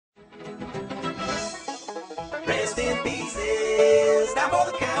pieces, down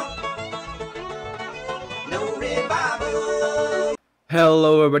for the count. No revival.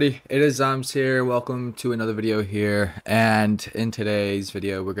 Hello everybody, it is Zams here. Welcome to another video here, and in today's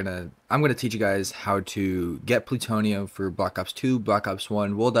video I'm gonna teach you guys how to get plutonium for Black Ops 2, Black Ops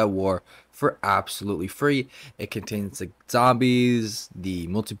 1, World at War for absolutely free. It contains the zombies, the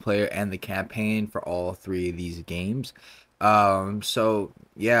multiplayer, and the campaign for all three of these games. So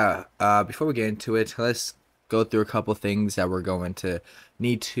yeah, before we get into it, let's go through a couple things that we're going to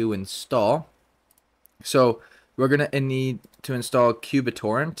need to install. So we're gonna need to install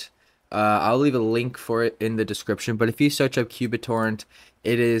qBittorent. I'll leave a link for it in the description, but if you search up qBittorent,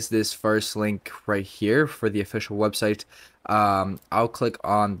 it is this first link right here for the official website. I'll click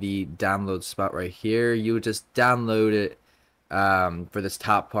on the download spot right here. You would just download it for this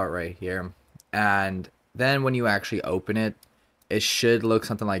top part right here, and then when you actually open it, it should look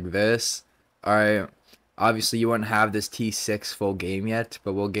something like this. Alright, obviously you won't have this T6 full game yet,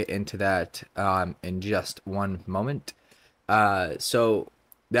 but we'll get into that in just one moment. So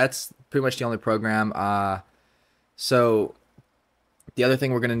that's pretty much the only program. So the other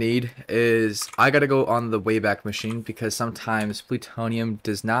thing we're gonna need is I gotta go on the Wayback Machine because sometimes plutonium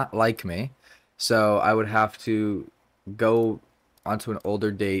does not like me, so I would have to go onto an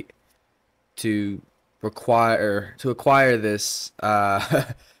older date to acquire this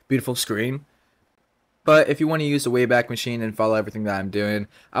beautiful screen. But if you want to use the Wayback Machine and follow everything that I'm doing,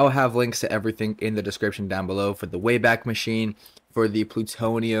 I will have links to everything in the description down below for the Wayback Machine, for the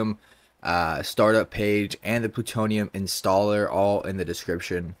plutonium startup page, and the plutonium installer, all in the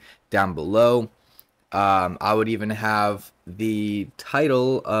description down below. I would even have the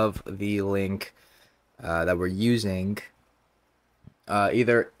title of the link that we're using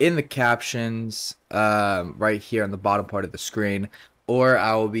either in the captions right here on the bottom part of the screen, or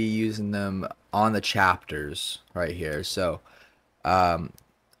I will be using them on the chapters right here. So all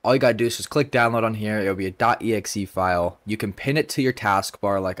you gotta do is just click download on here. It'll be a .exe file. You can pin it to your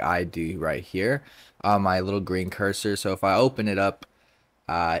taskbar like I do right here on my little green cursor. So if I open it up,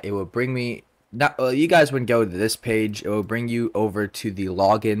 it will bring me, you guys wouldn't go to this page. It will bring you over to the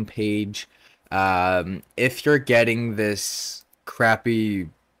login page. If you're getting this crappy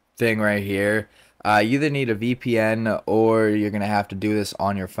thing right here, you either need a VPN or you're gonna have to do this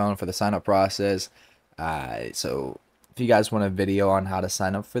on your phone for the sign up process. So if you guys want a video on how to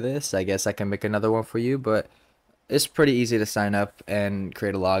sign up for this, I guess I can make another one for you, but it's pretty easy to sign up and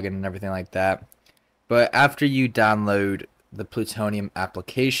create a login and everything like that. But after you download the plutonium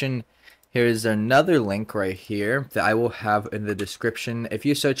application, here's another link right here that I will have in the description. If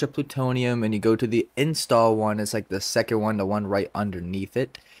you search up plutonium and you go to the install one, it's like the second one, the one right underneath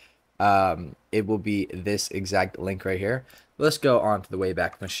it. It will be this exact link right here. Let's go on to the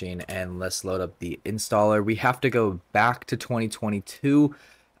Wayback Machine and let's load up the installer. We have to go back to 2022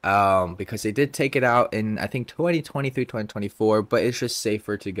 because they did take it out in, I think, 2023, 2024, but it's just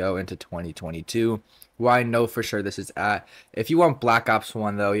safer to go into 2022. Well, I know for sure this is at. If you want Black Ops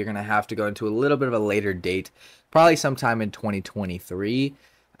 1, though, you're going to have to go into a little bit of a later date, probably sometime in 2023.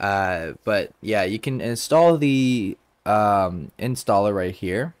 But yeah, you can install the installer right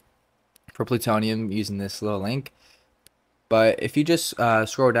here for plutonium using this little link. But if you just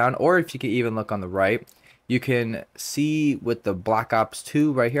scroll down, or if you can even look on the right, you can see with the Black Ops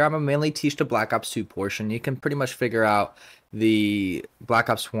 2 right here. I'm going to mainly teach the Black Ops 2 portion. You can pretty much figure out the Black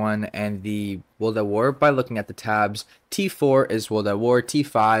Ops 1 and the World at War by looking at the tabs. T4 is World at War,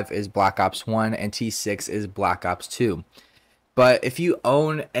 T5 is Black Ops 1, and T6 is Black Ops 2. But if you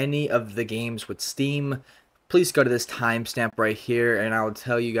own any of the games with Steam, please go to this timestamp right here, and I will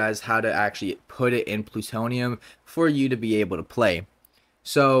tell you guys how to actually put it in plutonium for you to be able to play.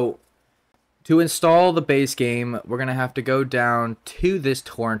 So to install the base game, we're going to have to go down to this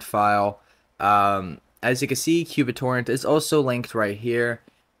torrent file. As you can see, qBittorent is also linked right here,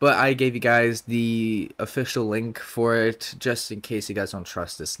 but I gave you guys the official link for it just in case you guys don't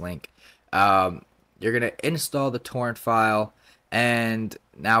trust this link. You're going to install the torrent file, and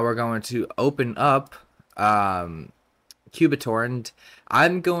now we're going to open up qBittorent.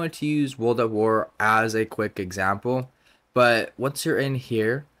 I'm going to use World at War as a quick example, but once you're in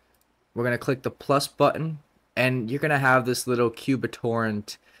here, we're going to click the plus button, and you're going to have this little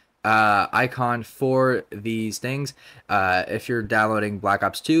qBittorent icon for these things. If you're downloading Black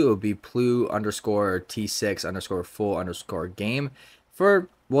Ops 2, it will be plu_T6_full_game. For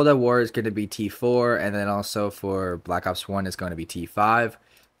World at War, it's going to be T4, and then also for Black Ops 1, it's going to be T5.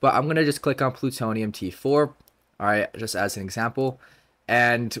 But I'm going to just click on plutonium T4, alright, just as an example.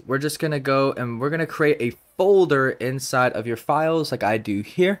 and we're just gonna go and we're gonna create a folder inside of your files like I do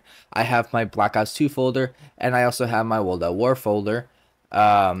here. I have my Black Ops 2 folder, and I also have my World at War folder,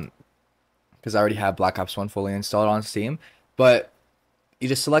 because I already have Black Ops 1 fully installed on Steam. But you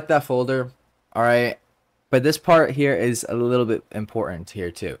just select that folder, all right? But this part here is a little bit important here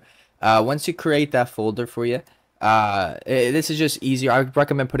too. Once you create that folder for you, this is just easier. I would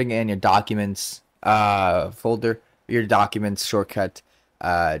recommend putting it in your documents folder, your documents shortcut.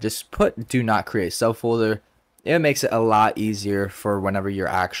 Just put do not create subfolder. It makes it a lot easier for whenever you're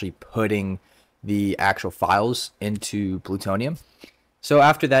actually putting the actual files into Plutonium. So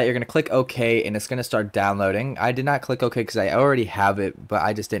after that, you're going to click OK, and it's going to start downloading. I did not click OK because I already have it, but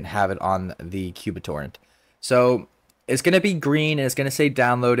I just didn't have it on the qBittorent. So it's going to be green, and it's going to say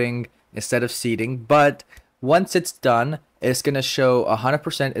downloading instead of seeding. But once it's done, it's going to show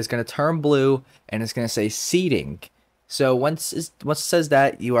 100%. It's going to turn blue, and it's going to say seeding. So once it says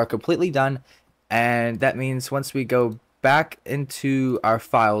that, you are completely done. And that means once we go back into our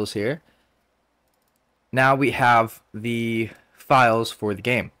files here, now we have the files for the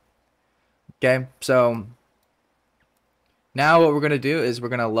game. Okay, so now what we're going to do is we're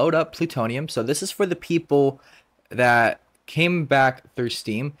going to load up Plutonium. So this is for the people that came back through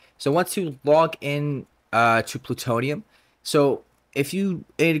Steam. So once you log in to Plutonium, so if you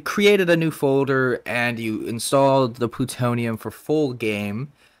created a new folder and you installed the Plutonium for full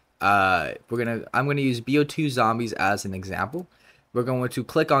game, I'm gonna use BO2 Zombies as an example. We're going to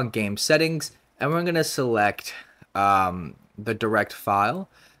click on Game Settings, and we're gonna select the direct file.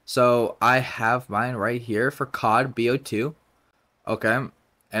 So I have mine right here for COD BO2. Okay,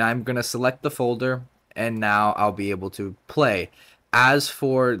 and I'm gonna select the folder, and now I'll be able to play. As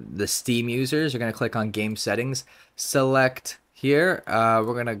for the Steam users, you're gonna click on Game Settings, select here.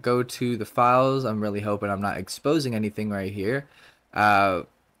 We're gonna go to the files. I'm really hoping I'm not exposing anything right here.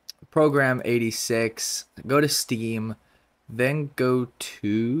 Program 86, go to Steam, then go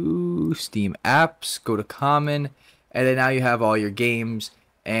to Steam Apps, go to Common, and then now you have all your games.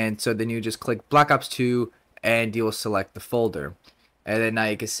 And so then you just click Black Ops 2, and you'll select the folder. And then now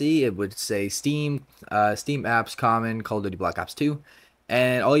you can see it would say Steam, Steam Apps, Common, Call of Duty Black Ops 2.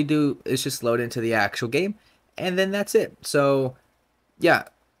 And all you do is just load into the actual game, and then that's it. So yeah,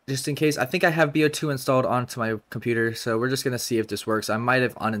 just in case, I think I have BO2 installed onto my computer, so we're just going to see if this works. I might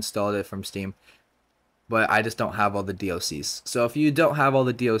have uninstalled it from Steam, but I just don't have all the DLCs. So if you don't have all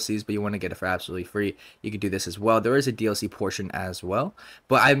the DLCs, but you want to get it for absolutely free, you could do this as well. There is a DLC portion as well,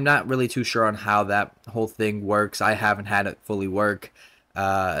 but I'm not really too sure on how that whole thing works. I haven't had it fully work.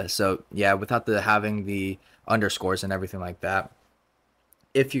 So yeah, without having the underscores and everything like that,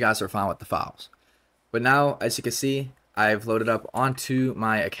 if you guys are fine with the files. But now, as you can see, I've loaded up onto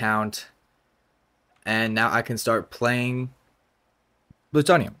my account, and now I can start playing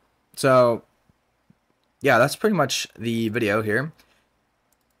Plutonium. So yeah, that's pretty much the video here.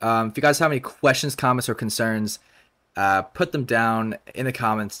 If you guys have any questions, comments, or concerns, put them down in the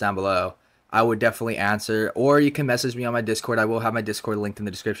comments down below. I would definitely answer, or you can message me on my Discord. I will have my Discord linked in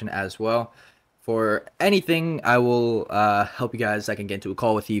the description as well. For anything, I will help you guys. I can get into a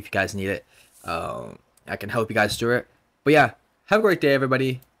call with you if you guys need it. I can help you guys through it. But yeah, have a great day,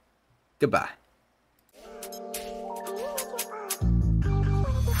 everybody. Goodbye.